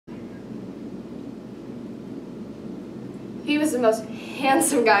He was the most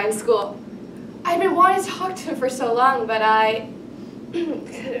handsome guy in school. I'd been wanting to talk to him for so long, but I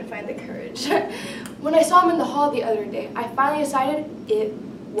couldn't find the courage. When I saw him in the hall the other day, I finally decided it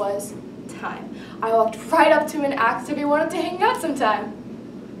was time. I walked right up to him and asked if he wanted to hang out sometime.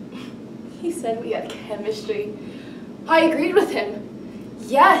 He said we had chemistry. I agreed with him.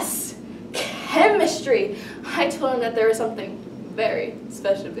 Yes, chemistry. I told him that there was something very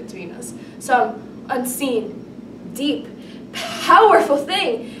special between us. Some unseen, deep, powerful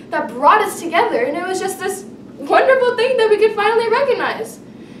thing that brought us together, and it was just this wonderful thing that we could finally recognize.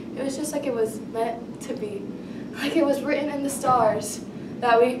 It was just like it was meant to be, like it was written in the stars,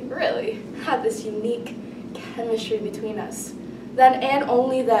 that we really had this unique chemistry between us. Then and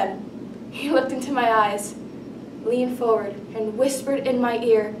only then, he looked into my eyes, leaned forward, and whispered in my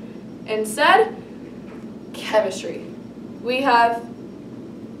ear, and said, chemistry. We have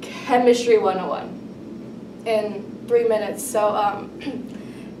Chemistry 101 in 3 minutes, so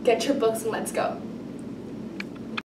get your books and let's go.